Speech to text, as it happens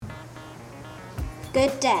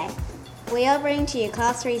Good day. We are bringing to you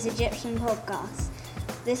Class 3's Egyptian podcast.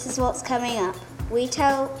 This is what's coming up. We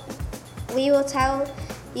will tell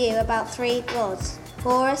you about 3 gods,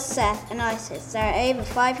 Horus, Seth and Isis. There are over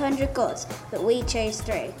 500 gods, but we chose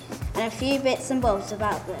 3, and a few bits and bobs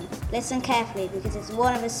about them. Listen carefully because it's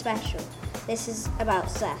one of us special. This is about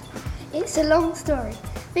Seth. It's a long story.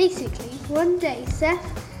 Basically, one day Seth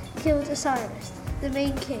killed Osiris, the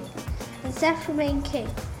main king, and Seth remained king.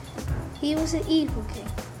 He was an evil king.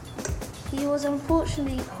 He was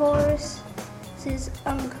unfortunately Horus's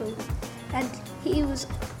uncle, and he was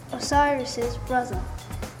Osiris's brother.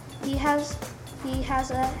 He has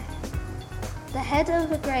the head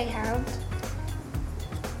of a greyhound,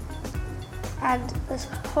 and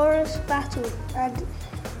Horus battled, and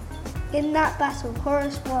in that battle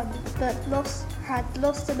Horus won, but had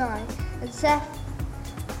lost an eye, and Seth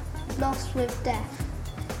lost with death.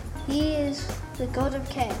 He is the god of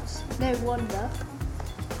chaos, no wonder.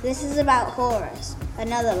 This is about Horus,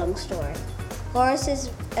 another long story. Horus is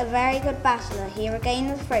a very good battler. He regained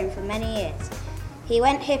the throne for many years. He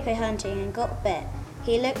went hippo hunting and got bit.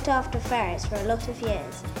 He looked after pharaohs for a lot of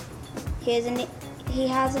years. He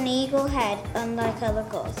has an eagle head, unlike other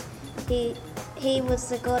gods. He was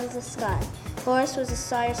the god of the sky. Horus was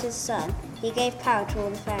Osiris' son. He gave power to all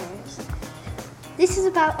the pharaohs. This is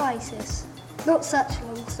about Isis. Not such a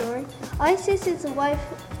long story. Isis is the wife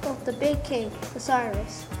of the big king,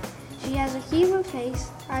 Osiris. She has a human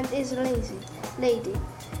face and is a lady.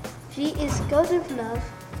 She is god of love.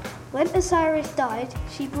 When Osiris died,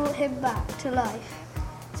 she brought him back to life.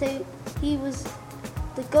 So he was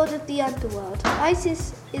the god of the underworld.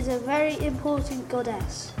 Isis is a very important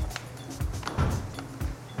goddess.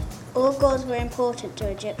 All gods were important to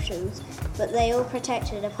Egyptians, but they all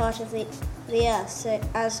protected a part of the earth, so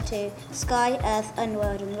as to sky, earth,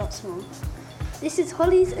 underworld and lots more. This is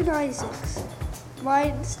Hollie's and Isaac's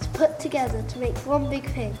minds put together to make one big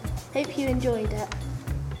thing. Hope you enjoyed it.